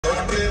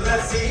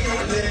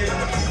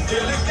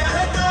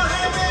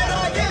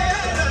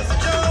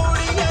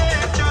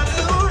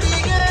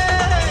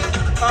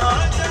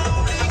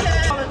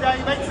Holiday,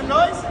 make some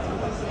noise.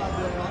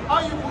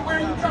 Are you, where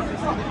are you travelling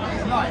from?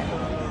 It's live.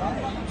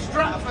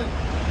 Stratford.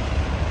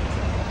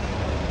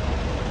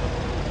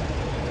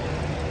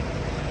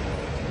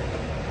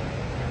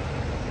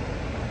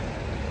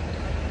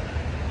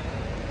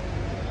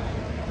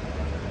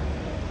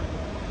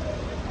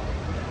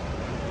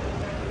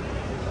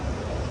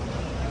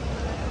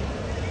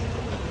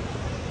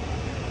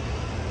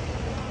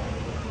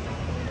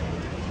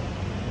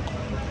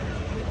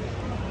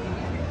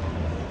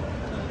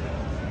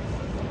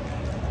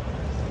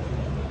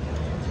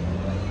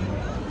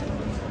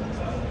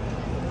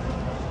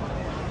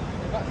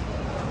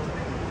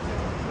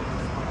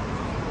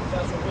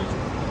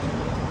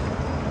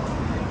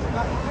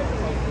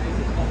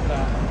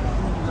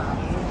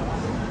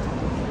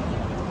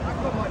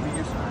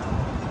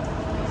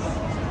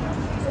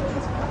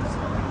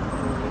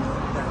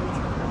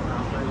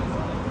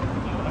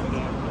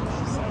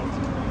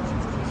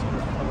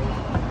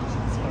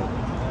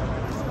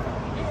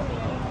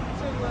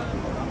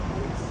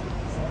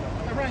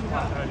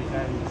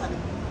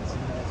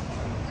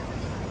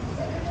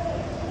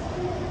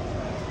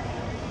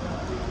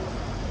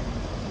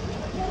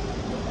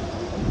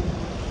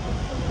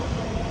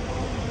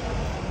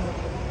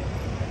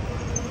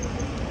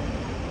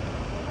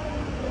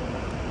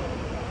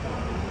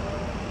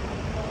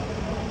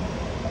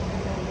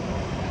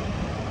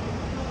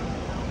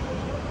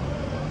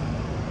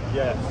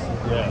 Yes,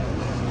 yeah.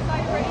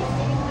 I've already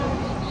seen them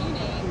in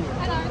uni,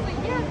 and I was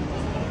like, yeah.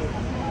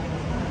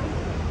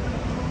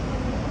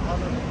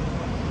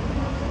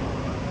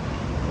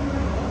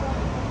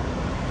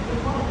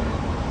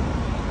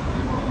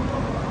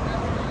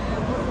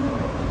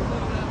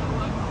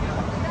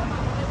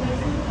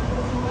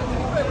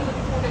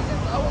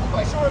 I wasn't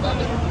quite sure about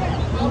it.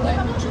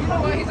 You know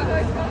why he's a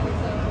nice guy.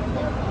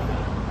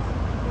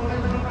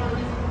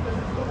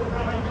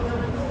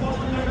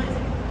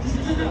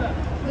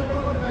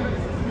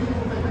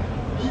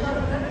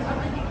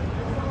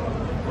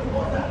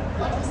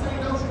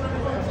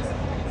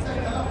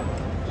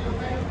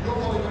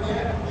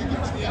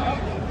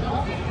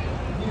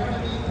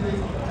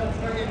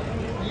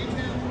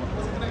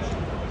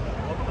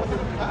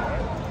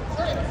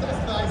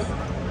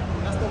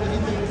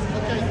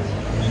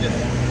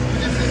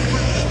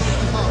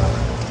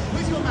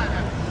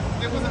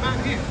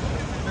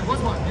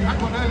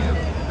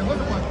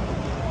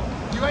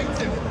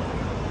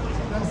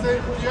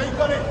 You ain't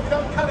got it, you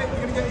don't cut it,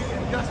 you're going to get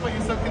eaten. That's why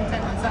you're so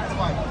content and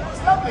satisfied.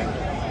 It's lovely.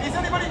 Is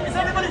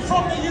anybody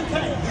from the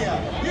UK here?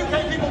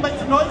 UK people, make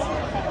some noise.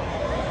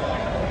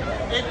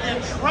 If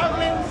you're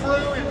travelling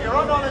through, if you're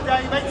on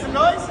holiday, make some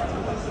noise.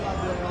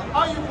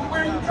 Are you,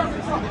 where are you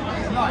travelling from?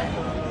 It's live.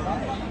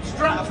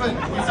 Stratford,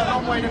 it's a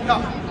long way to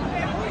come.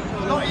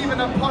 Not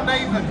even a Pont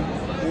Avon.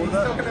 He's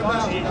talking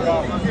about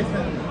walking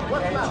distance.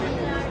 What's that?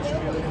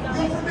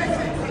 You're from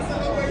Essex, it's a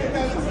long way to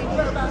go.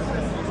 Whereabouts in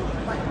Essex?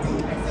 Like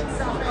deep Essex,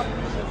 South End.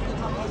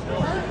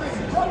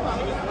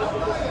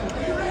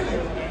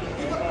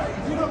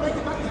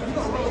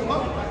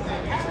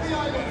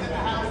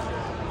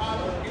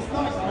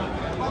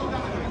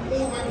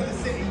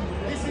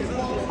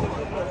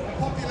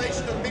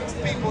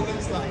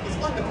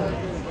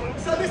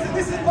 So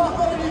this is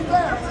Bartholomew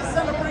Fair. It's a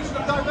celebration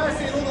of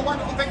diversity and all the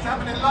wonderful things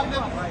happening in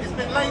London. It's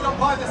been laid on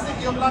by the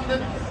City of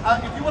London.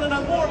 If you want to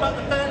know more about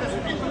the fair, there's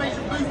an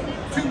information booth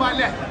to my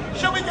left.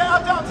 Shall we get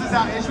our dancers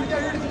out here? Shall we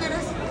get ready to do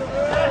this?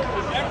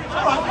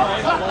 All right,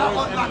 I'll clap that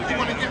one like you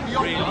want to get me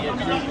off.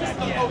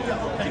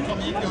 Okay,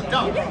 Tommy, if you're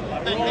done,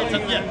 then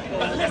yeah,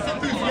 but less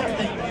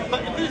enthusiastic.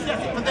 But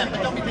enthusiastic for them,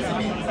 but don't be dissing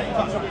me at the same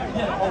time.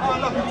 Yeah. Oh, I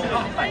love you too.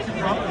 Oh, thank you,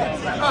 bro.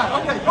 Right,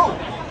 okay, cool.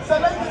 So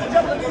ladies and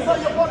gentlemen, these are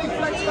your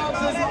Bollyflex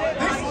dancers.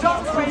 This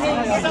dance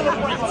routine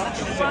celebrates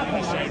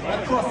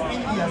across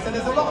India. So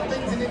there's a lot of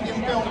things in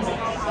Indian films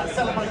that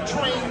celebrate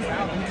trains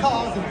and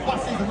cars and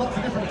buses and lots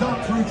of different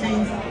dance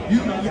routines. You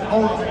can get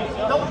old.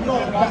 Don't know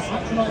about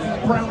patronising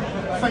the brown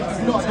face.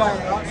 Not like,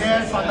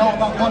 yes, I know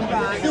about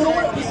Bollywood. Still the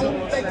white people,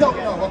 they don't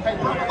know, okay?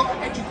 But we've got to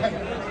educate,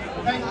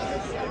 okay?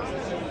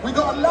 We've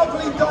got a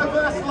lovely,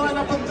 diverse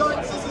lineup of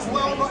dancers as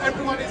well. Not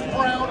everyone is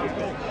brown.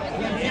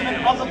 We've given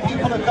other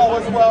people a go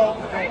as well.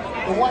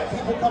 The white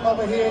people come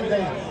over here,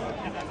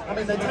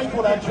 they take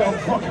all our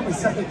jobs, what can we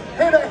say?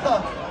 Here they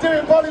are,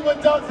 doing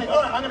Bollywood dancing.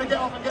 All right, I'm going to get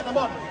off and get them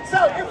on.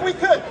 So, if we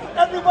could,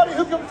 everybody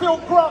who can feel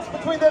grass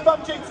between their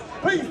bum cheeks,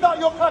 please start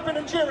your clapping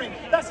and cheering.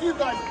 That's you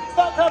guys.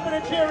 Start clapping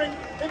and cheering.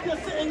 If you're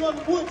sitting on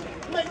wood,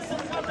 make some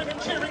clapping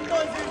and cheering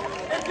noises.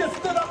 If you're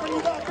stood up and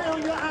you've got a beer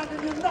in your hand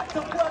and you've knocked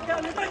up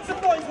workout, you make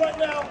some noise right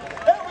now.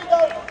 There we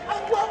go.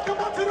 And welcome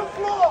onto the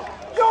floor,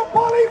 your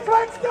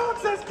Bollyflex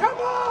dancers. Come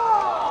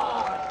on!